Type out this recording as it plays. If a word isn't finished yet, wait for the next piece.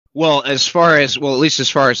Well, at least as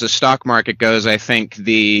far as the stock market goes, I think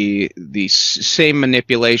the same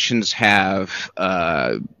manipulations have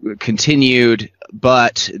continued,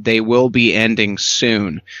 but they will be ending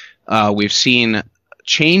soon. We've seen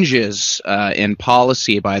changes in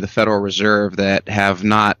policy by the Federal Reserve that have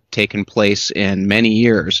not taken place in many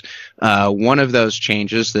years. One of those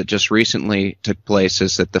changes that just recently took place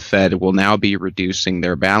is that the Fed will now be reducing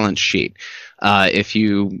their balance sheet. If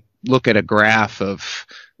you look at a graph of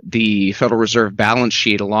the Federal Reserve balance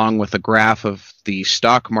sheet along with a graph of the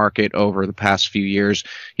stock market over the past few years,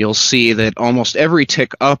 you'll see that almost every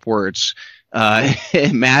tick upwards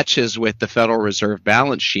it matches with the Federal Reserve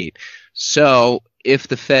balance sheet. So if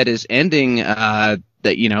the Fed is ending the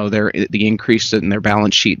increase in their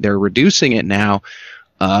balance sheet, they're reducing it now.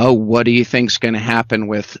 What do you think is going to happen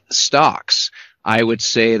with stocks? I would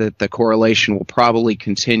say that the correlation will probably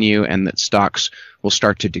continue and that stocks will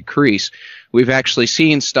start to decrease. We've actually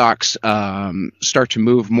seen stocks start to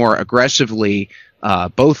move more aggressively,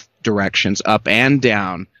 both directions, up and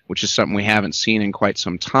down, which is something we haven't seen in quite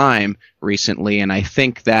some time recently. And I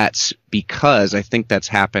think that's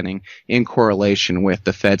happening in correlation with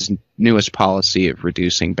the Fed's newest policy of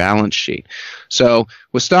reducing balance sheet. So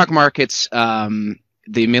with stock markets, the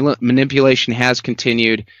manipulation has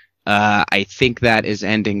continued. I think that is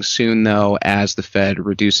ending soon, though, as the Fed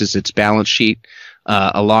reduces its balance sheet.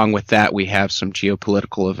 Along with that, we have some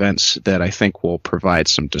geopolitical events that I think will provide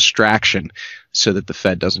some distraction so that the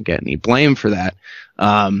Fed doesn't get any blame for that.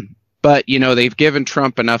 But, they've given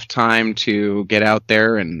Trump enough time to get out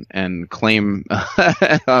there and claim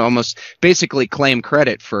almost basically claim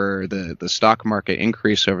credit for the stock market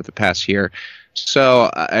increase over the past year. So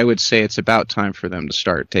I would say it's about time for them to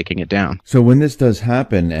start taking it down. So when this does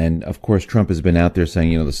happen, and of course Trump has been out there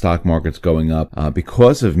saying, the stock market's going up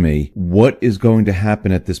because of me, what is going to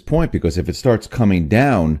happen at this point? Because if it starts coming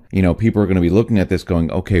down, people are going to be looking at this going,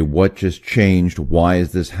 okay, what just changed? Why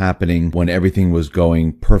is this happening when everything was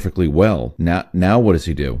going perfectly well? Now what does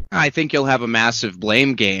he do? I think you'll have a massive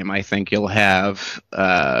blame game. I think you'll have,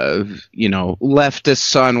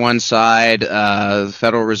 leftists on one side, the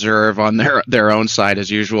Federal Reserve on their own side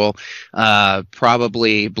as usual,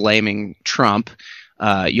 probably blaming Trump.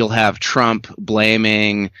 You'll have Trump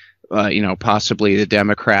blaming, possibly the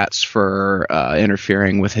Democrats for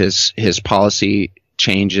interfering with his policy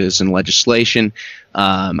changes and legislation.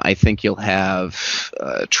 I think you'll have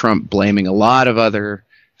Trump blaming a lot of other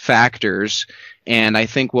factors. And I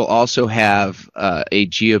think we'll also have a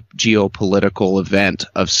geopolitical event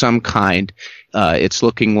of some kind. It's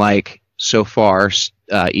looking like so far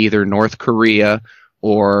either North Korea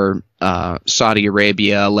or Saudi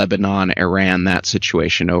Arabia, Lebanon, Iran, that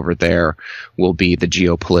situation over there will be the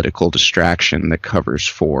geopolitical distraction that covers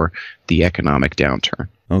for the economic downturn.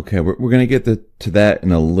 Okay, we're going to get to that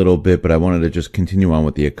in a little bit, but I wanted to just continue on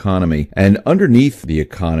with the economy. And underneath the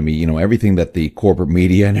economy, everything that the corporate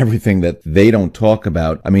media and everything that they don't talk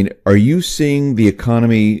about. I mean, are you seeing the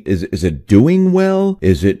economy, is it doing well?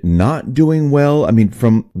 Is it not doing well? I mean,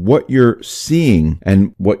 from what you're seeing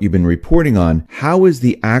and what you've been reporting on, how is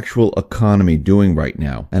the actual economy doing right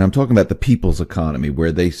now? And I'm talking about the people's economy,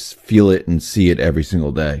 where they feel it and see it every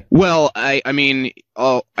single day. Well,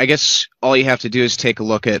 I guess all you have to do is take a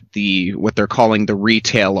look at what they're calling the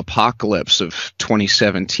retail apocalypse of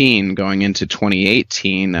 2017 going into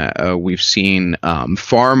 2018. We've seen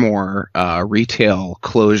far more retail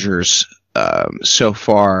closures so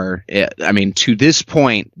far, to this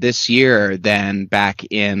point this year than back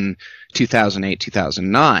in 2008,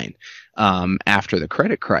 2009, after the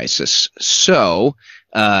credit crisis. So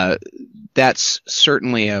that's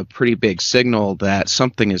certainly a pretty big signal that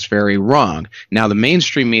something is very wrong. Now, the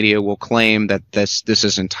mainstream media will claim that this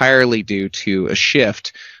is entirely due to a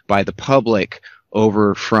shift by the public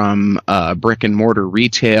over from brick and mortar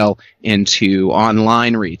retail into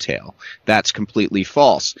online retail. That's completely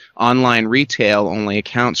false. Online retail only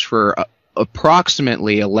accounts for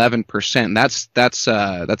approximately 11%.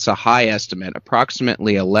 That's a high estimate.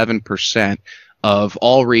 Approximately 11% of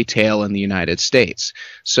all retail in the United States.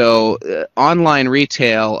 So online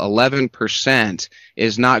retail, 11%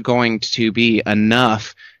 is not going to be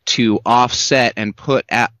enough to offset and put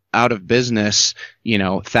out of business,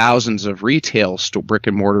 thousands of brick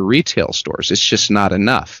and mortar retail stores. It's just not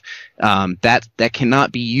enough. That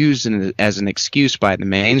cannot be used as an excuse by the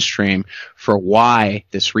mainstream for why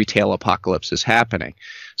this retail apocalypse is happening.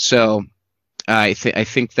 So I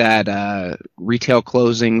think that retail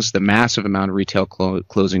closings, the massive amount of retail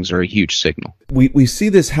closings, are a huge signal. We see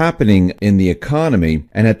this happening in the economy,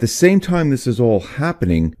 and at the same time this is all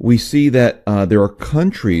happening, we see that there are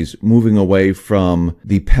countries moving away from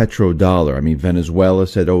the petrodollar. I mean, Venezuela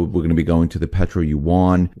said, oh, we're going to be going to the petro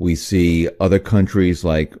yuan. We see other countries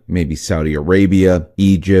like maybe Saudi Arabia,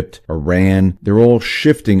 Egypt, Iran. They're all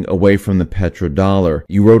shifting away from the petrodollar.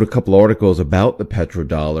 You wrote a couple articles about the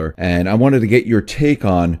petrodollar, and I wanted to get your take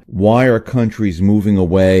on why are countries moving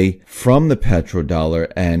away from the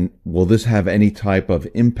petrodollar, and will this have any type of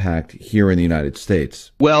impact here in the United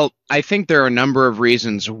States? Well, I think there are a number of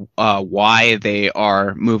reasons why they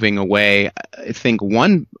are moving away. I think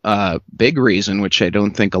one big reason, which I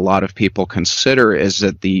don't think a lot of people consider, is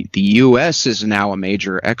that the U.S. is now a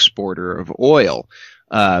major exporter of oil.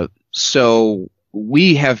 So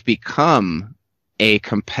we have become a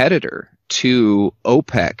competitor to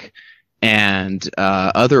OPEC and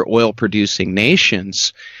other oil-producing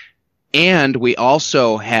nations. And we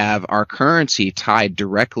also have our currency tied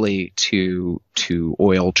directly to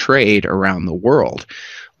oil trade around the world.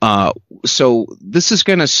 So this is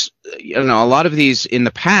going to, a lot of these in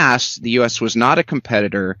the past, the U.S. was not a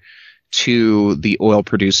competitor to the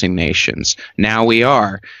oil-producing nations. Now we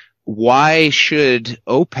are. Why should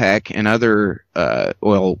OPEC and other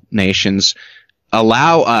oil nations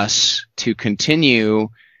allow us to continue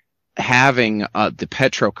having the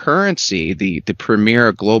petrocurrency, the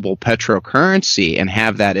premier global petrocurrency, and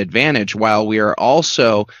have that advantage while we are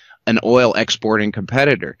also an oil exporting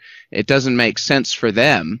competitor? It doesn't make sense for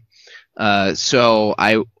them. So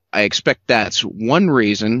I expect that's one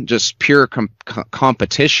reason, just pure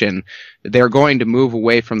competition. They're going to move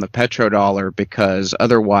away from the petrodollar because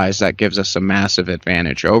otherwise that gives us a massive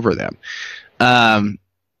advantage over them.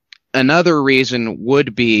 Another reason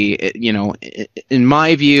would be, in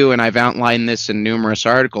my view, and I've outlined this in numerous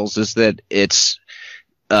articles, is that it's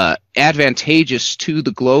advantageous to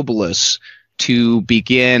the globalists to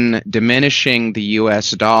begin diminishing the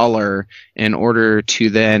U.S. dollar in order to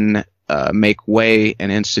then make way and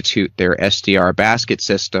institute their SDR basket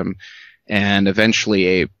system, and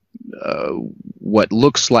eventually what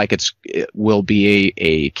looks like it will be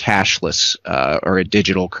a cashless or a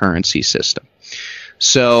digital currency system.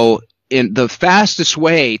 So the fastest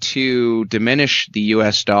way to diminish the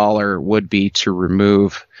U.S. dollar would be to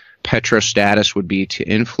remove petrostatus, would be to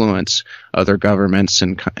influence other governments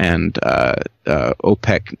and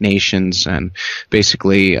OPEC nations and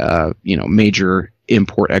basically major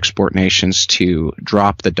import-export nations to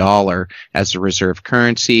drop the dollar as a reserve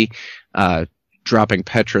currency. Dropping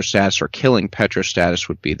petrostatus or killing petrostatus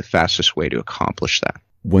would be the fastest way to accomplish that.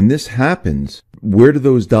 When this happens, where do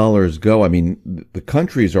those dollars go? I mean, the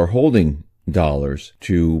countries are holding dollars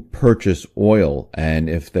to purchase oil, and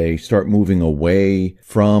if they start moving away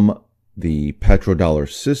from the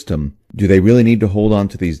petrodollar system, do they really need to hold on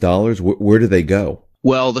to these dollars? Where do they go?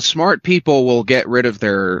 Well, the smart people will get rid of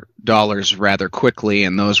their dollars rather quickly,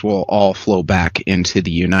 and those will all flow back into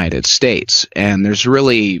the United States. And there's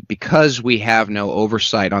really, because we have no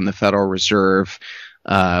oversight on the Federal Reserve,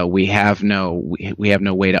 we have no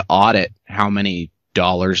way to audit how many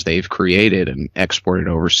dollars they've created and exported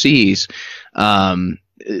overseas.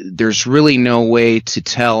 There's really no way to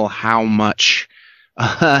tell how much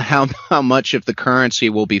how much of the currency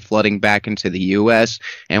will be flooding back into the U.S.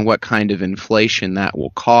 and what kind of inflation that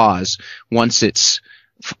will cause once it's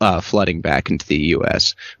flooding back into the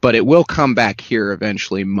U.S. But it will come back here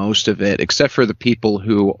eventually, most of it, except for the people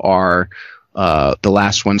who are the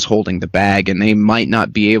last ones holding the bag, and they might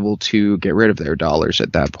not be able to get rid of their dollars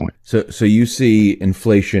at that point. So you see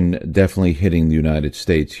inflation definitely hitting the United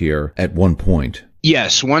States here at one point.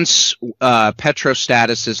 Yes, once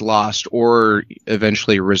petrostatus is lost, or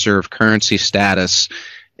eventually reserve currency status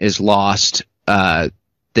is lost,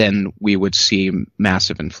 then we would see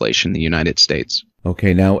massive inflation in the United States.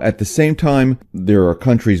 Okay, now at the same time, there are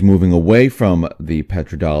countries moving away from the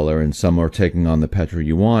petrodollar and some are taking on the petro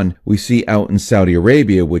yuan. We see out in Saudi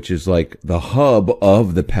Arabia, which is like the hub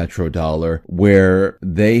of the petrodollar, where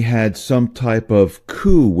they had some type of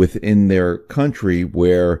coup within their country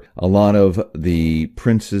where a lot of the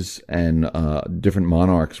princes and different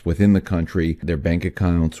monarchs within the country, their bank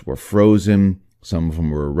accounts were frozen. Some of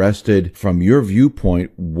them were arrested. From your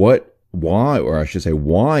viewpoint, why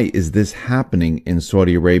is this happening in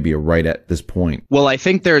Saudi Arabia right at this point? Well, I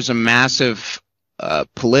think there's a massive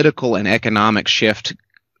political and economic shift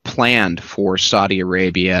planned for Saudi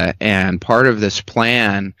Arabia, and part of this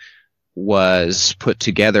plan was put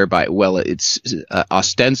together by,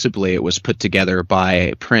 ostensibly it was put together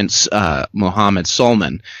by Prince Mohammed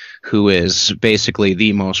Salman, who is basically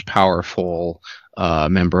the most powerful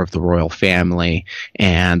member of the royal family,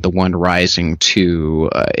 and the one rising to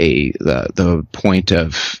the point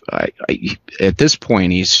of at this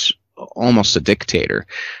point he's almost a dictator.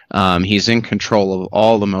 He's in control of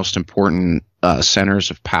all the most important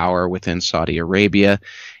centers of power within Saudi Arabia,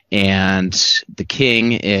 and the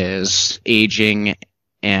king is aging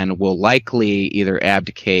and will likely either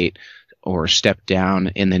abdicate or step down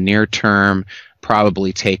in the near term,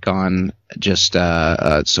 probably take on just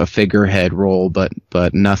a figurehead role, but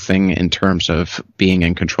nothing in terms of being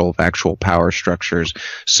in control of actual power structures.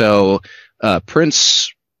 So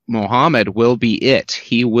Prince Mohammed will be it.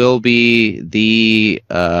 He will be the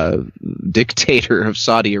dictator of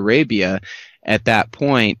Saudi Arabia at that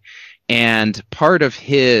point. And part of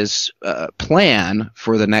his plan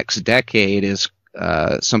for the next decade is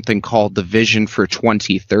something called the Vision for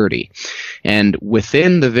 2030. And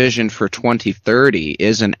within the Vision for 2030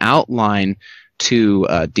 is an outline to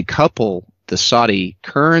decouple the Saudi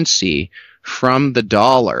currency from the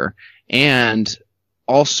dollar, and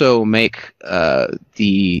also make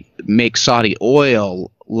Saudi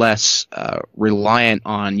oil less reliant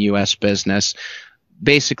on U.S. business.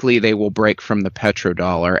 Basically, they will break from the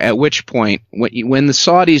petrodollar, at which point, when the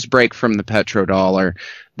Saudis break from the petrodollar,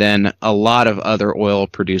 then a lot of other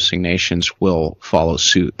oil-producing nations will follow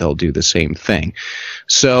suit. They'll do the same thing.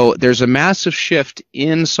 So there's a massive shift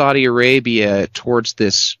in Saudi Arabia towards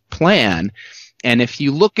this plan, and if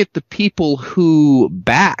you look at the people who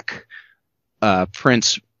back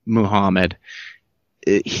Prince Mohammed,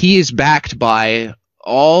 he is backed by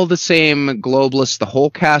all the same globalists, the whole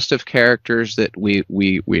cast of characters that we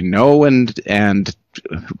know and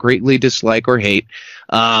greatly dislike or hate.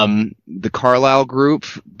 The Carlyle Group,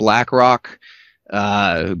 BlackRock,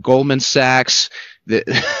 Goldman Sachs.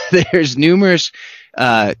 There's numerous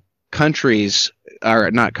corporations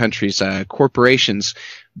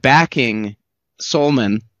backing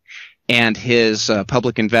Salman and his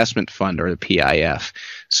public investment fund, or the PIF.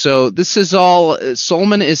 So this is all,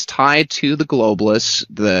 Salman is tied to the globalists.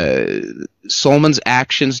 Salman's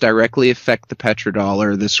actions directly affect the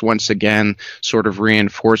petrodollar. This once again sort of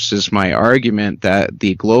reinforces my argument that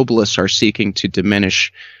the globalists are seeking to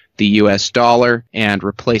diminish the U.S. dollar and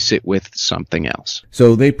replace it with something else.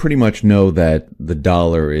 So they pretty much know that the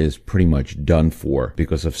dollar is pretty much done for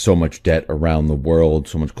because of so much debt around the world,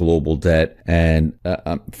 so much global debt. And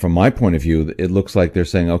from my point of view, it looks like they're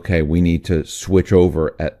saying, okay, we need to switch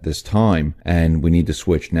over at this time, and we need to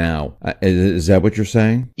switch now. Is that what you're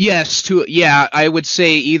saying? Yes. I would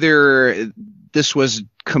say either this was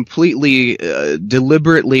completely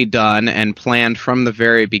deliberately done and planned from the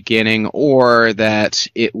very beginning, or that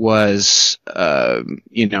it was,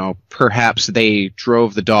 perhaps they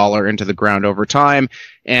drove the dollar into the ground over time,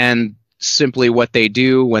 and simply what they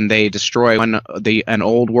do when they destroy an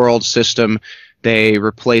old world system, they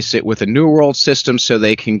replace it with a new world system so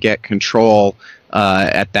they can get control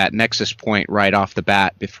at that nexus point right off the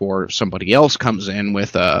bat before somebody else comes in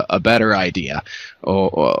with a better idea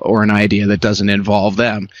or an idea that doesn't involve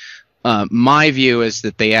them. My view is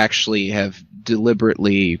that they actually have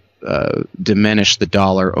deliberately diminished the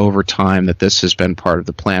dollar over time, that this has been part of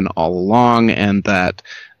the plan all along, and that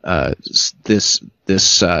this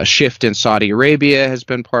shift in Saudi Arabia has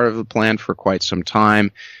been part of the plan for quite some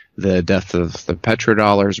time. The death of the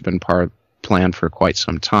petrodollar has been part of the plan for quite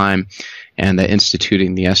some time, and that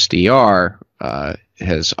instituting the SDR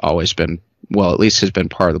has always been, well, at least has been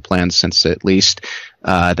part of the plan since at least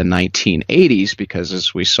the 1980s, because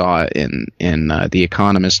as we saw in The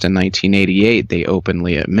Economist in 1988, they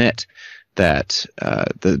openly admit that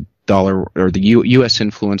the dollar or the U.S.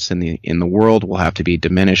 influence in the world will have to be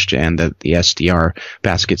diminished, and that the SDR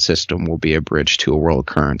basket system will be a bridge to a world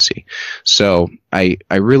currency. So I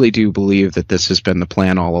really do believe that this has been the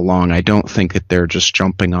plan all along. I don't think that they're just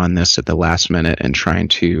jumping on this at the last minute and trying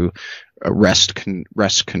to wrest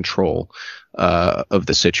control of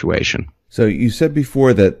the situation. So you said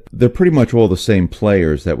before that they're pretty much all the same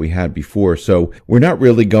players that we had before. So we're not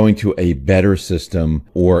really going to a better system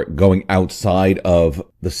or going outside of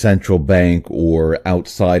the central bank or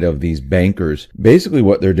outside of these bankers. Basically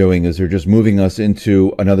what they're doing is they're just moving us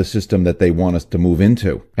into another system that they want us to move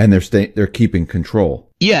into, and they're keeping control.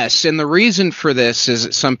 Yes, and the reason for this is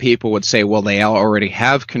that some people would say, well, they already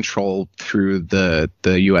have control through the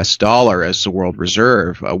U.S. dollar as the world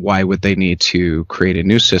reserve. Why would they need to create a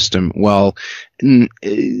new system? Well,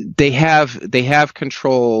 they have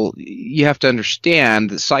control. You have to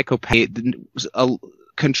understand the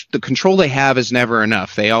the control they have is never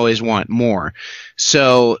enough. They always want more.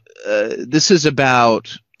 So this is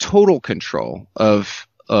about total control of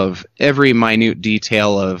of every minute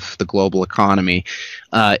detail of the global economy.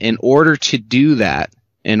 In order to do that,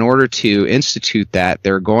 in order to institute that,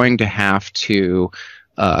 they're going to have to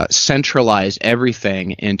centralize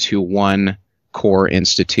everything into one core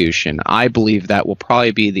institution. I believe that will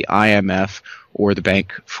probably be the IMF or the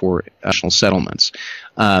Bank for International Settlements.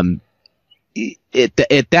 At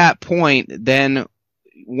that point, then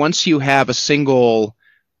once you have a single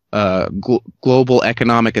global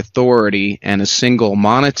economic authority and a single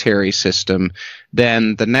monetary system,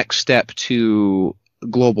 then the next step to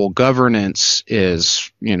global governance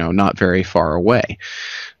is, not very far away.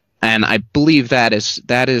 And I believe that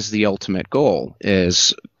is the ultimate goal,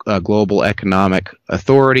 is a global economic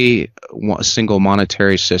authority, a single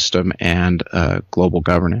monetary system, and global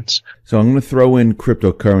governance. So I'm going to throw in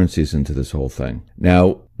cryptocurrencies into this whole thing.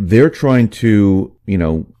 Now, they're trying to,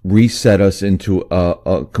 reset us into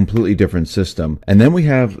a completely different system. And then we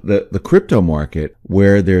have the crypto market,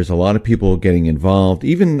 where there's a lot of people getting involved.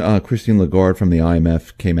 Even Christine Lagarde from the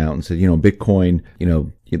IMF came out and said, Bitcoin,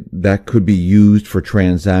 that could be used for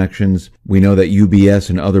transactions. We know that UBS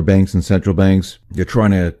and other banks and central banks, they're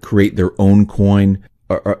trying to create their own coin.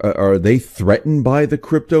 Are they threatened by the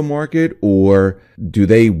crypto market, or do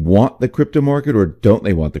they want the crypto market, or don't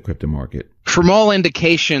they want the crypto market? From all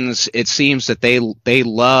indications, it seems that they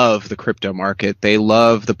love the crypto market. They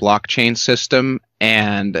love the blockchain system,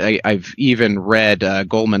 and I've even read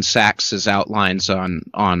Goldman Sachs's outlines on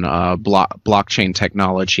blockchain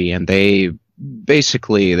technology, and they lavish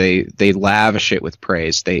it with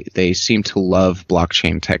praise. They seem to love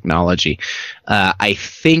blockchain technology. I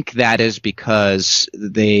think that is because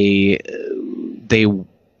they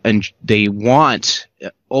want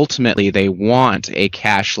a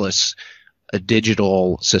cashless, a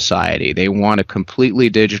digital society. They want a completely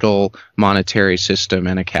digital monetary system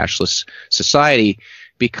and a cashless society,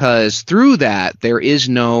 because through that there is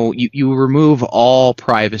you remove all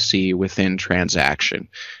privacy within transaction.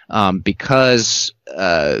 Because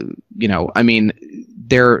there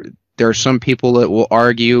are some people that will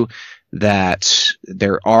argue that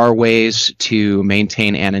there are ways to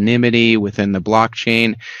maintain anonymity within the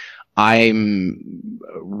blockchain. I'm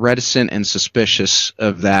reticent and suspicious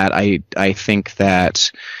of that. I think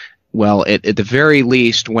that, well, at the very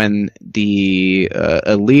least, when the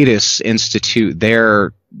elitists institute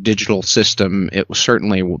their digital system,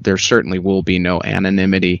 there certainly will be no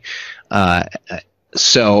anonymity.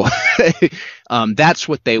 So that's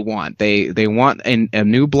what they want. They want a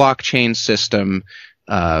new blockchain system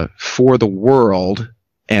for the world,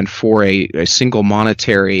 and for a single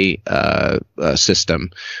monetary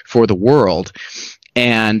system for the world,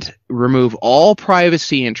 and remove all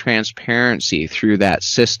privacy and transparency through that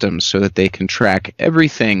system, so that they can track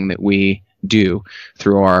everything that we do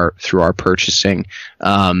through our purchasing.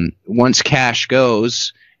 Once cash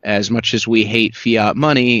goes, as much as we hate fiat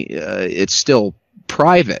money, it's still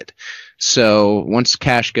private. So once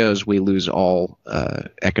cash goes, we lose all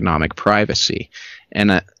economic privacy.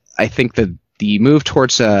 And I think that the move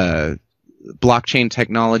towards blockchain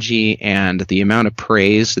technology and the amount of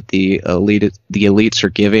praise that the elites are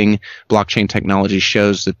giving blockchain technology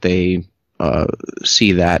shows that they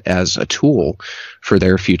see that as a tool for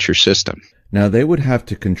their future system. Now, they would have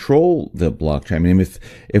to control the blockchain. I mean,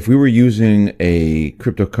 if we were using a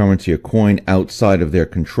cryptocurrency, a coin outside of their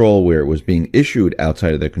control, where it was being issued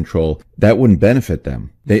outside of their control, that wouldn't benefit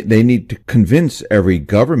them. They need to convince every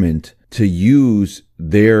government to use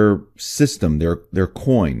their system, their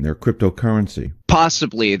coin, their cryptocurrency.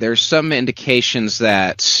 Possibly. There's some indications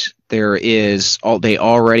that they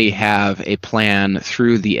already have a plan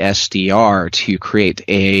through the SDR to create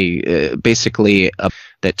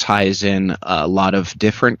that ties in a lot of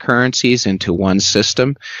different currencies into one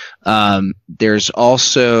system. There's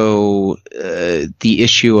also the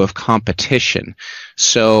issue of competition.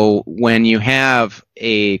 So when you have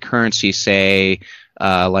a currency, say,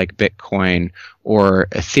 like Bitcoin or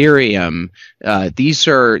Ethereum, these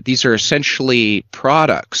are essentially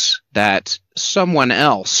products that someone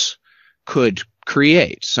else could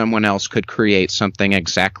create. Someone else could create something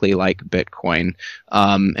exactly like Bitcoin,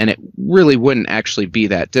 and it really wouldn't actually be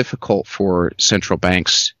that difficult for central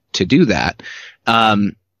banks to do that.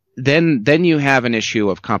 Then you have an issue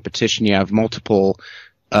of competition. You have multiple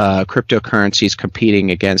cryptocurrencies competing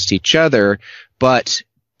against each other, but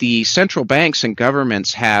the central banks and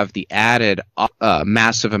governments have the added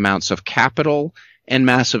massive amounts of capital and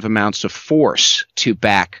massive amounts of force to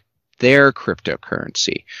back their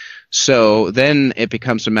cryptocurrency. So then it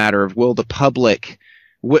becomes a matter of, will the public,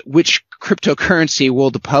 which cryptocurrency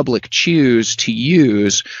will the public choose to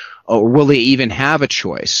use, or will they even have a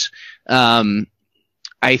choice?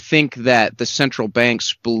 I think that the central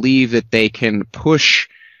banks believe that they can push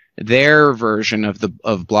their version of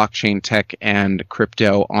blockchain tech and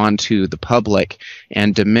crypto onto the public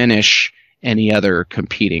and diminish any other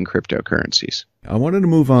competing cryptocurrencies. I wanted to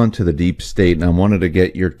move on to the deep state, and I wanted to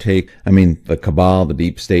get your take. I mean, the cabal, the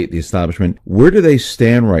deep state, the establishment, where do they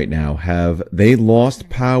stand right now? Have they lost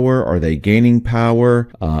power? Are they gaining power?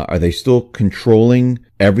 Are they still controlling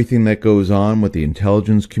everything that goes on with the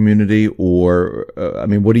intelligence community? Or, I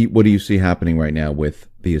mean, what do you see happening right now with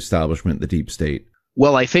the establishment, the deep state?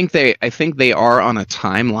 Well, I think they are on a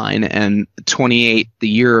timeline, and the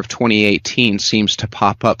year of 2018 seems to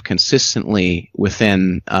pop up consistently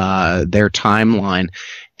within their timeline,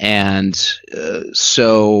 and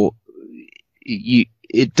so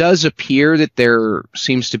it does appear that there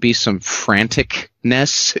seems to be some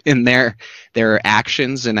franticness in their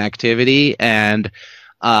actions and activity, and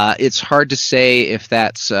it's hard to say if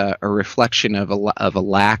that's a reflection of a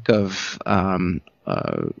lack of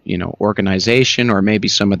organization, or maybe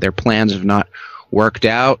some of their plans have not worked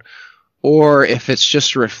out, or if it's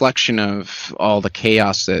just a reflection of all the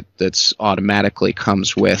chaos that's automatically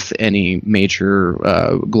comes with any major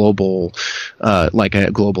global, like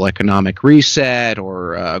a global economic reset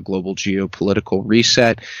or a global geopolitical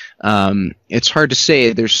reset. It's hard to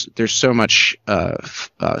say. There's so much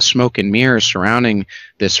smoke and mirrors surrounding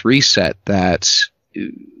this reset that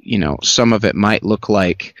some of it might look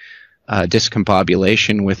like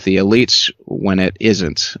discombobulation with the elites when it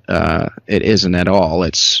isn't. It isn't at all.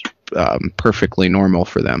 It's perfectly normal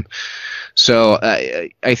for them. So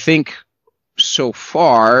I think so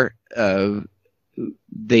far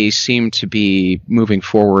they seem to be moving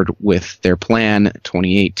forward with their plan.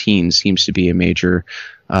 2018 seems to be a major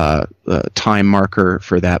time marker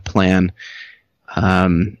for that plan.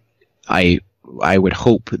 I would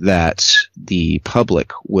hope that the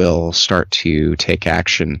public will start to take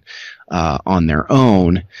action on their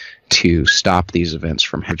own to stop these events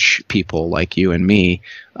from people like you and me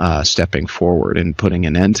stepping forward and putting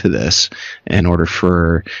an end to this in order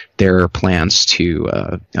for their plans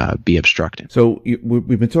to be obstructed. So we've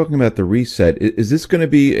been talking about the reset. Is this going to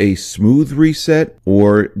be a smooth reset,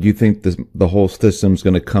 or do you think the whole system's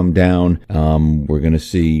going to come down? We're going to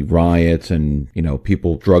see riots and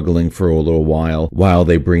people struggling for a little while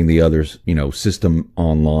they bring the others system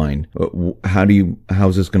online.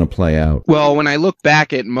 How's this going to play out? Well, when I look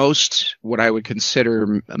back at most what I would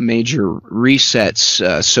consider major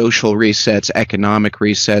resets, social resets, economic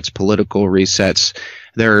resets, political resets,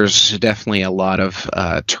 there's definitely a lot of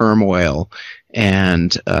turmoil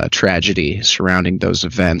and tragedy surrounding those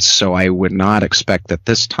events. So I would not expect that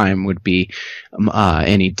this time would be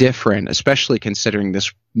any different, especially considering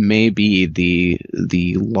this may be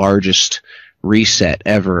the largest reset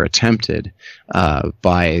ever attempted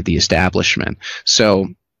by the establishment. So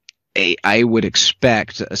I would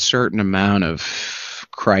expect a certain amount of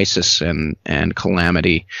crisis and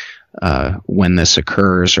calamity when this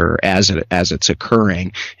occurs, or as it's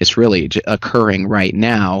occurring. It's really occurring right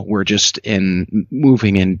now. We're just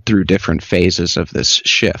moving in through different phases of this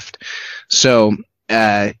shift. So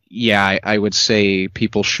I would say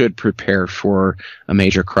people should prepare for a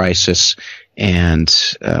major crisis and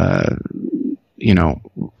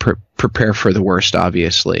prepare for the worst,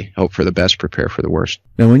 obviously. Hope for the best, prepare for the worst.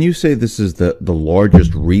 Now, when you say this is the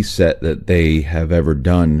largest reset that they have ever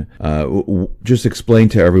done, just explain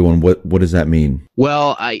to everyone what does that mean?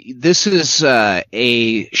 Well, this is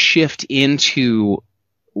a shift into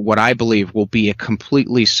what I believe will be a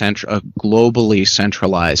globally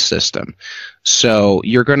centralized system. So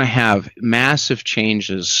you're going to have massive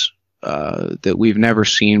changes that we've never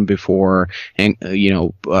seen before, and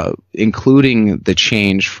including the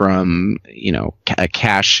change from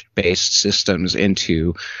cash-based systems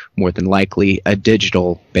into more than likely a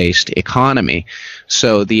digital-based economy.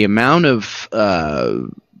 So the amount of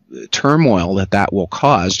turmoil that will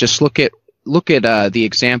cause. Just look at the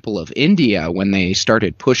example of India when they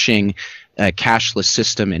started pushing a cashless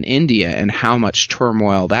system in India, and how much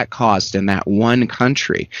turmoil that caused in that one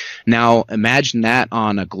country. Now imagine that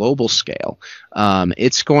on a global scale.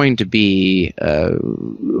 It's going to be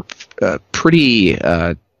pretty,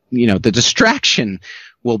 the distraction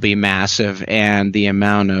will be massive, and the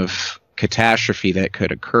amount of catastrophe that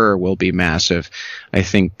could occur will be massive. I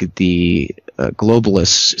think the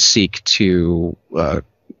globalists seek to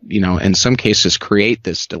in some cases create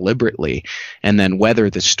this deliberately and then weather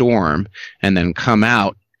the storm and then come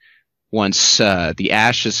out once the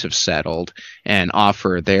ashes have settled and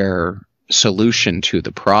offer their solution to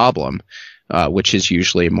the problem. which is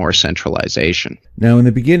usually more centralization. Now, in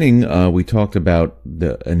the beginning, we talked about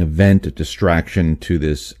an event, a distraction to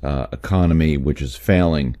this economy, which is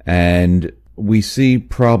failing. And we see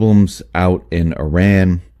problems out in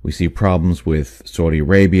Iran. We see problems with Saudi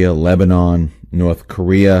Arabia, Lebanon, North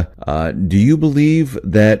Korea. Do you believe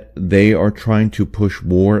that they are trying to push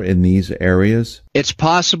war in these areas? It's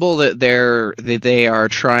possible that they are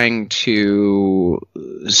trying to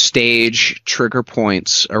stage trigger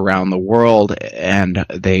points around the world, and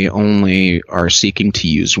they only are seeking to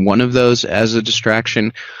use one of those as a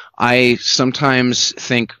distraction. I sometimes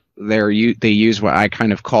think they use what I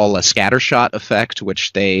kind of call a scattershot effect,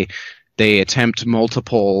 which they attempt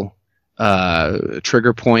multiple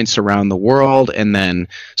trigger points around the world, and then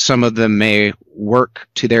some of them may work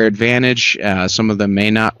to their advantage. Some of them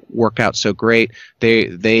may not work out so great.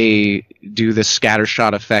 They do this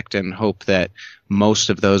scattershot effect and hope that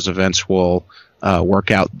most of those events will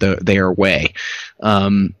work out their way.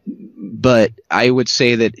 But I would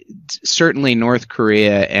say that certainly North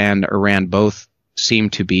Korea and Iran both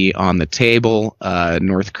seem to be on the table.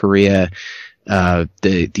 North Korea,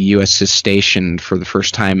 the U.S. has stationed for the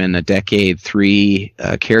first time in a decade 3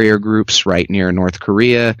 carrier groups right near North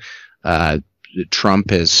Korea.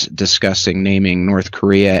 Trump is discussing naming North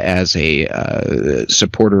Korea as a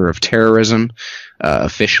supporter of terrorism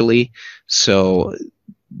officially. So,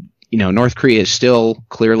 North Korea is still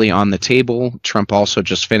clearly on the table. Trump also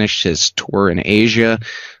just finished his tour in Asia.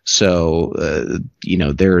 So,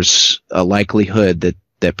 there's a likelihood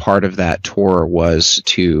that part of that tour was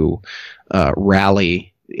to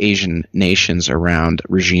rally Asian nations around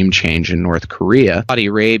regime change in North Korea. Saudi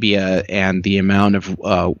Arabia and the amount of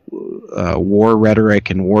war rhetoric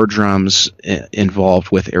and war drums involved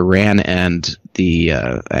with Iran and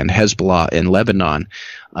and Hezbollah in Lebanon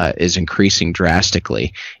is increasing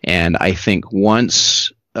drastically. And I think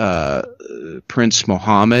once Prince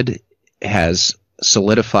Mohammed has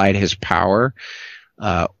solidified his power,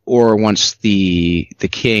 or once the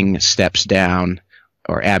king steps down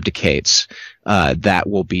or abdicates, that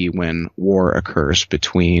will be when war occurs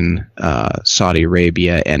between Saudi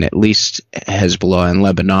Arabia and at least Hezbollah and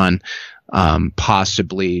Lebanon,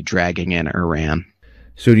 possibly dragging in Iran.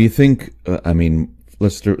 So do you think,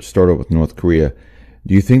 let's start off with North Korea.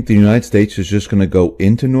 Do you think the United States is just going to go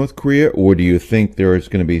into North Korea, or do you think there is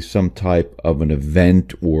going to be some type of an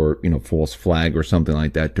event or, false flag or something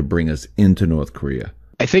like that to bring us into North Korea?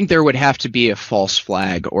 I think there would have to be a false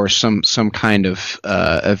flag or some kind of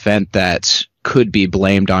event that could be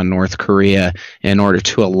blamed on North Korea in order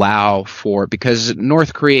to allow for, because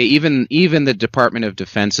North Korea, even the Department of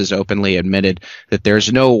Defense has openly admitted that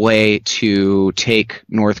there's no way to take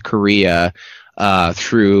North Korea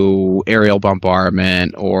through aerial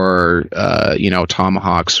bombardment or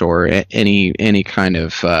tomahawks or any kind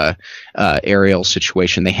of aerial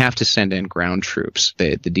situation. They have to send in ground troops.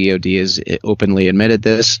 The DoD has openly admitted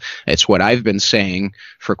this. It's what I've been saying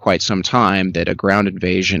for quite some time, that a ground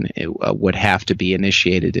invasion would have to be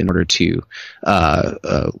initiated in order to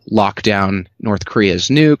lock down North Korea's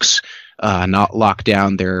nukes, not lock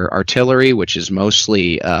down their artillery, which is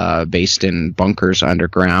mostly based in bunkers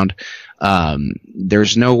underground.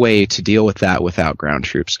 There's no way to deal with that without ground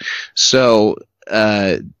troops. So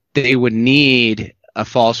they would need a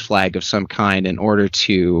false flag of some kind in order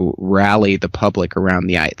to rally the public around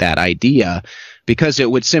that idea, because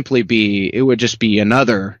it would just be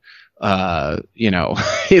another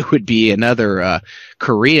it would be another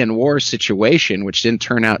Korean War situation, which didn't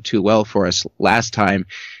turn out too well for us last time.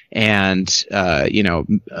 And,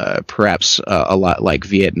 perhaps a lot like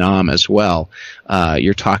Vietnam as well.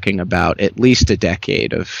 You're talking about at least a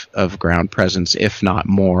decade of ground presence, if not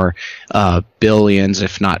more, billions,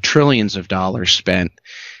 if not trillions of dollars spent.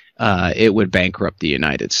 It would bankrupt the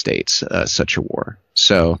United States, such a war.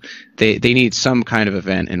 So they need some kind of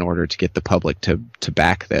event in order to get the public to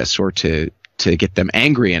back this, or to get them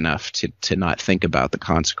angry enough to not think about the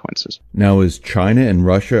consequences. Now, is China and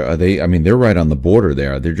Russia, they're right on the border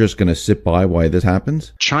there. They're just going to sit by while this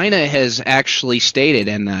happens? China has actually stated,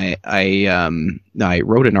 and I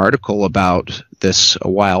wrote an article about this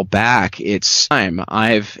a while back. It's time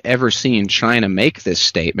I've ever seen China make this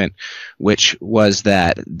statement, which was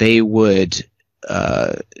that they would,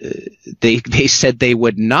 they said they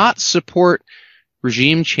would not support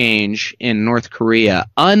regime change in North Korea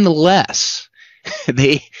unless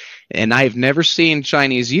and I've never seen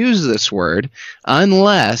Chinese use this word,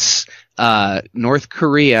 unless North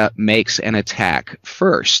Korea makes an attack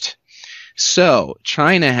first. So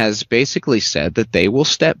China has basically said that they will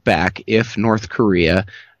step back if North Korea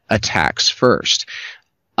attacks first.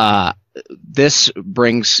 this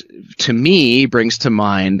brings to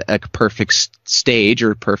mind a perfect stage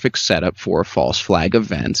or perfect setup for a false flag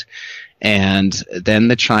event. And then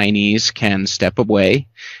the Chinese can step away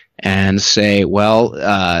and say, well,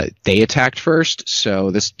 they attacked first,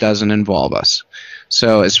 so this doesn't involve us.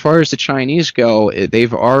 So as far as the Chinese go,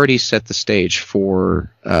 they've already set the stage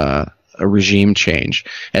for a regime change,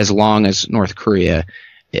 as long as North Korea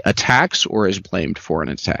attacks or is blamed for an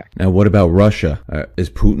attack. Now, what about Russia? Is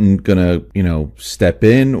Putin going to, step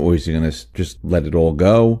in, or is he going to just let it all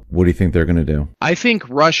go? What do you think they're going to do? I think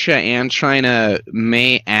Russia and China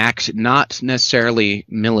may act not necessarily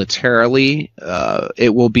militarily.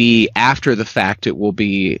 It will be after the fact. It will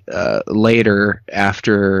be later,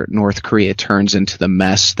 after North Korea turns into the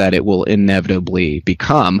mess that it will inevitably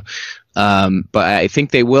become. But I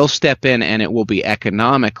think they will step in, and it will be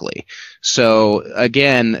economically. So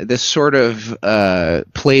again, this sort of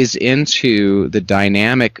plays into the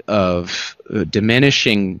dynamic of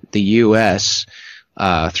diminishing the U.S.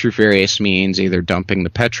 Through various means, either dumping the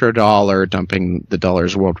petrodollar, dumping the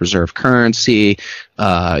dollar's world reserve currency,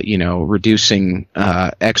 reducing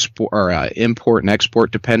import and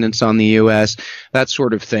export dependence on the U.S., that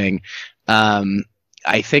sort of thing.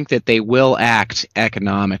 I think that they will act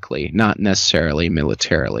economically, not necessarily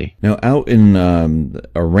militarily. Now, out in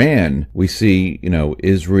Iran, we see,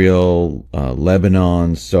 Israel,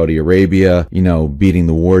 Lebanon, Saudi Arabia, beating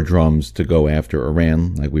the war drums to go after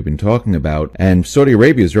Iran, like we've been talking about. And Saudi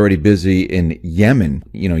Arabia is already busy in Yemen,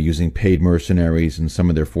 using paid mercenaries and some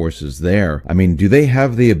of their forces there. I mean, do they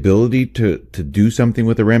have the ability to do something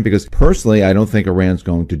with Iran? Because personally, I don't think Iran's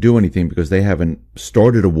going to do anything, because they haven't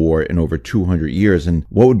started a war in over 200 years. And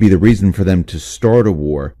what would be the reason for them to start a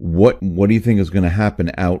war? What do you think is going to happen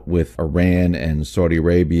out with Iran and Saudi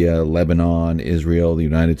Arabia, Lebanon, Israel, the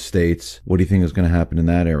United States? What do you think is going to happen in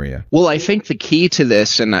that area? Well, I think the key to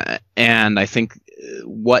this, and I think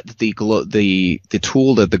what the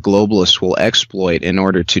tool that the globalists will exploit in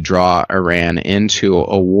order to draw Iran into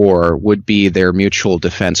a war would be their mutual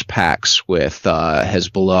defense pacts with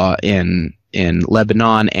Hezbollah in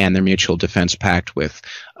Lebanon, and their mutual defense pact with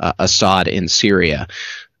Assad in Syria.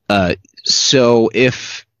 So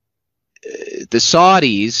if the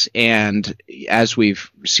Saudis, and as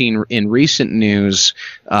we've seen in recent news,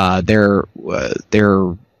 their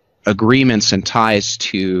agreements and ties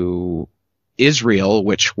to Israel,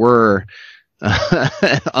 which were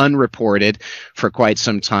unreported for quite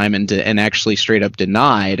some time, and actually straight up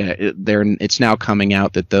denied. It's now coming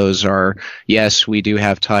out that those are, yes, we do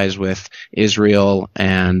have ties with Israel,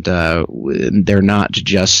 and they're not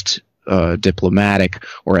just diplomatic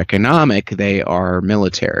or economic, they are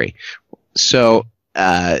military. So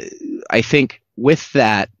I think with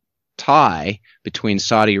that tie between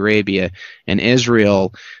Saudi Arabia and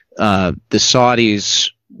Israel, the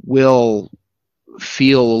Saudis will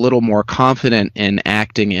feel a little more confident in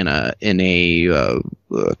acting in a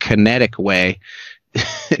kinetic way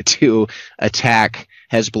to attack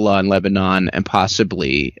Hezbollah in Lebanon and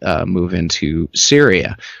possibly move into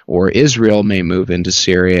Syria, or Israel may move into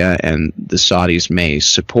Syria and the Saudis may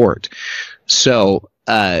support. So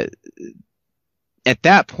at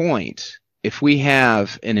that point, if we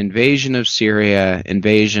have an invasion of Syria,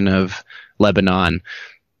 invasion of Lebanon,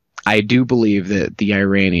 I do believe that the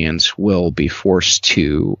Iranians will be forced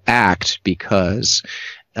to act, because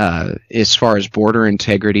as far as border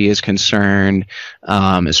integrity is concerned,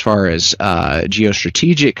 as far as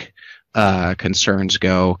geostrategic concerns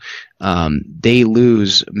go, they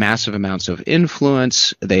lose massive amounts of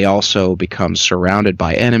influence. They also become surrounded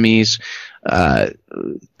by enemies.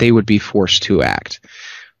 They would be forced to act.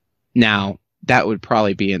 Now, that would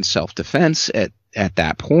probably be in self-defense at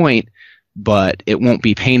that point, but it won't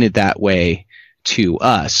be painted that way to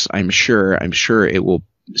us. I'm sure it will.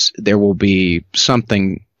 There will be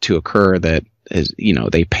something to occur that is,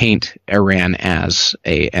 they paint Iran as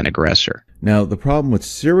an aggressor. Now, the problem with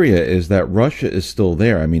Syria is that Russia is still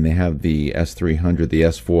there. I mean, they have the S-300, the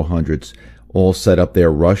S-400s all set up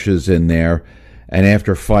there. Russia's in there, and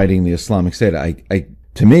after fighting the Islamic State,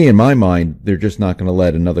 to me, in my mind, they're just not going to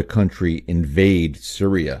let another country invade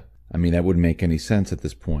Syria. I mean, that wouldn't make any sense at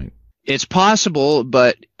this point. It's possible,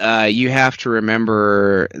 but you have to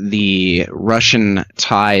remember the Russian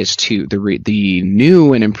ties to the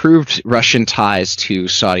new and improved Russian ties to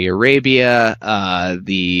Saudi Arabia,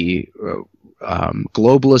 the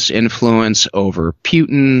globalist influence over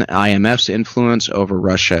Putin, IMF's influence over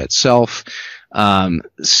Russia itself.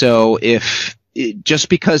 So just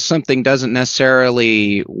because something doesn't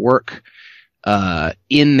necessarily work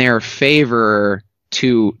in their favor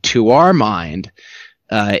to our mind,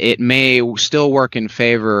 it may still work in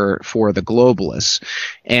favor for the globalists.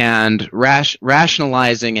 And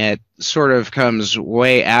rationalizing it sort of comes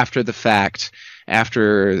way after the fact,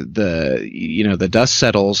 after the dust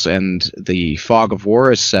settles and the fog of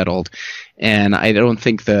war is settled. And I don't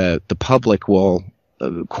think the public will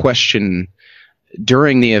question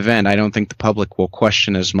during the event. I don't think the public will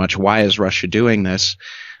question as much, why is Russia doing this?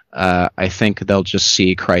 I think they'll just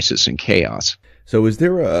see crisis and chaos. So is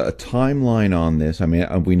there a timeline on this? I mean,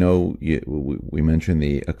 we know we mentioned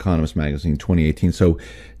the Economist magazine 2018. So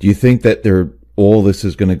do you think that all this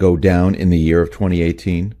is going to go down in the year of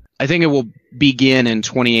 2018? I think it will begin in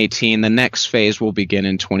 2018. The next phase will begin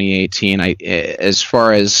in 2018. As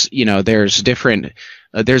far as,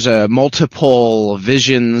 there's a multiple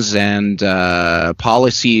visions and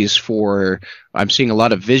policies for. I'm seeing a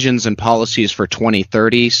lot of visions and policies for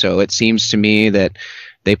 2030. So it seems to me that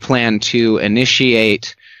they plan to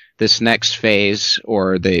initiate this next phase,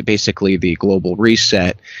 or basically the global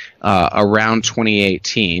reset, around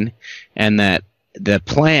 2018, and that the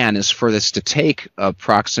plan is for this to take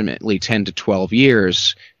approximately 10 to 12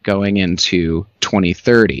 years going into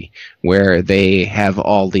 2030, where they have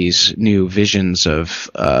all these new visions of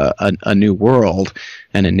a new world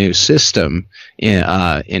and a new system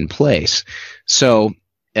in place. So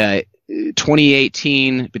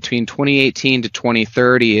 2018, between 2018 to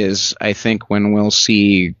 2030 is, I think, when we'll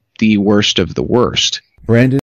see the worst of the worst. Brandon?